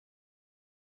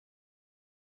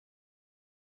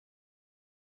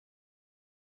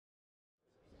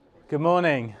Good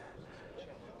morning.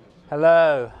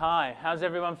 Hello. Hi. How's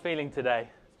everyone feeling today?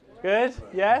 Good?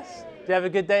 Yes? Did you have a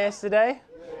good day yesterday?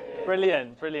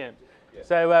 Brilliant, brilliant.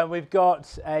 So we've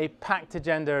got a packed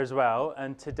agenda as well,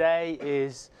 and today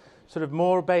is sort of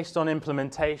more based on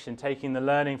implementation, taking the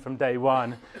learning from day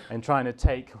one and trying to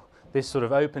take this sort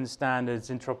of open standards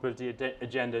interoperability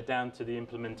agenda down to the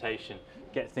implementation,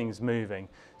 get things moving.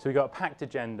 So we've got a packed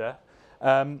agenda.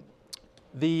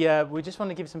 We just want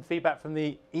to give some feedback from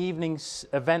the evening's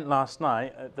event last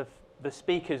night. The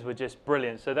speakers were just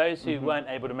brilliant. So those who weren't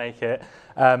able to make it,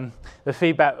 the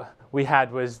feedback we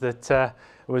had was that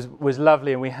was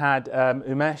lovely, and we had Dr.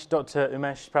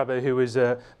 Umesh Prabhu, who was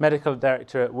a medical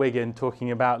director at Wigan,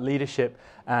 talking about leadership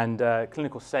and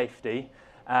clinical safety.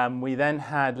 We then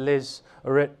had Liz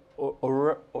Oridian,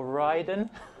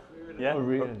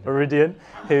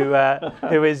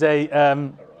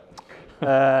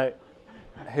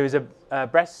 who is a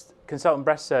consultant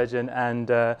breast surgeon,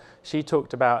 and she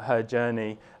talked about her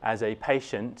journey as a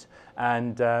patient.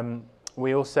 And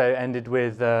we also ended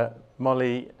with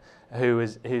Molly,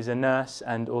 who's a nurse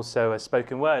and also a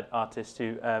spoken word artist,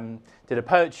 who did a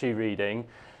poetry reading.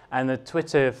 And the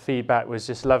Twitter feedback was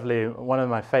just lovely. One of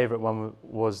my favourite ones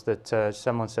was that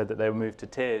someone said that they were moved to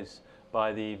tears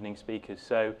by the evening speakers.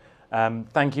 So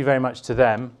thank you very much to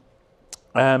them.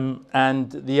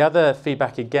 And the other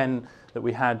feedback again that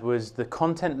we had was the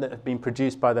content that had been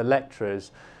produced by the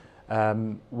lecturers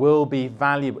will be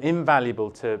invaluable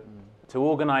to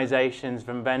organisations,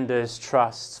 from vendors,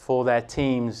 trusts, for their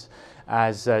teams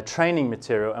as training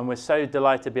material. And we're so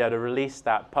delighted to be able to release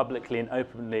that publicly and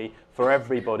openly for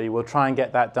everybody. We'll try and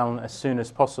get that done as soon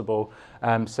as possible.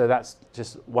 So that's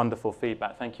just wonderful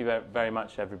feedback. Thank you very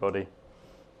much, everybody.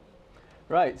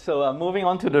 Right, so moving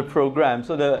on to the program.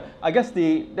 So I guess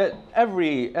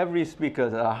every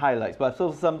speaker's highlights, but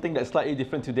so something that's slightly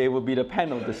different today will be the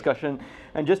panel discussion.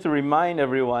 And just to remind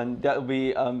everyone, that will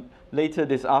be later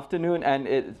this afternoon, and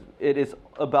it is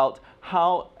about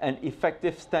how an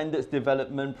effective standards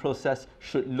development process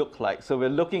should look like. So we're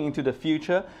looking into the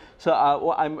future. So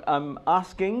I'm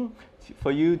asking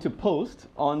for you to post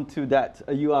onto that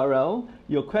URL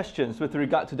your questions with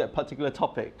regard to that particular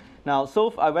topic. Now,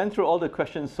 I went through all the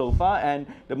questions so far, and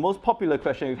the most popular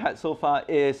question we've had so far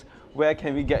is, where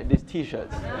can we get these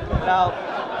T-shirts? Now,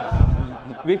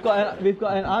 we've got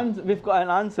an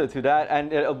answer to that,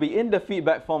 and it'll be in the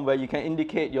feedback form where you can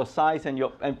indicate your size and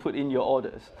put in your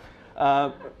orders.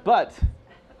 But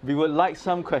we would like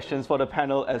some questions for the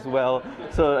panel as well,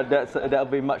 so that'll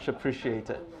be much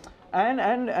appreciated.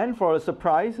 And for a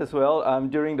surprise as well,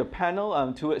 during the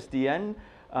panel, towards the end,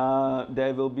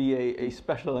 there will be a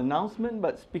special announcement.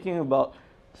 But speaking about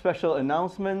special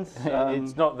announcements,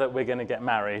 it's not that we're going to get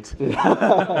married.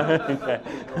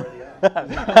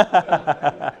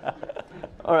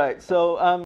 All right, so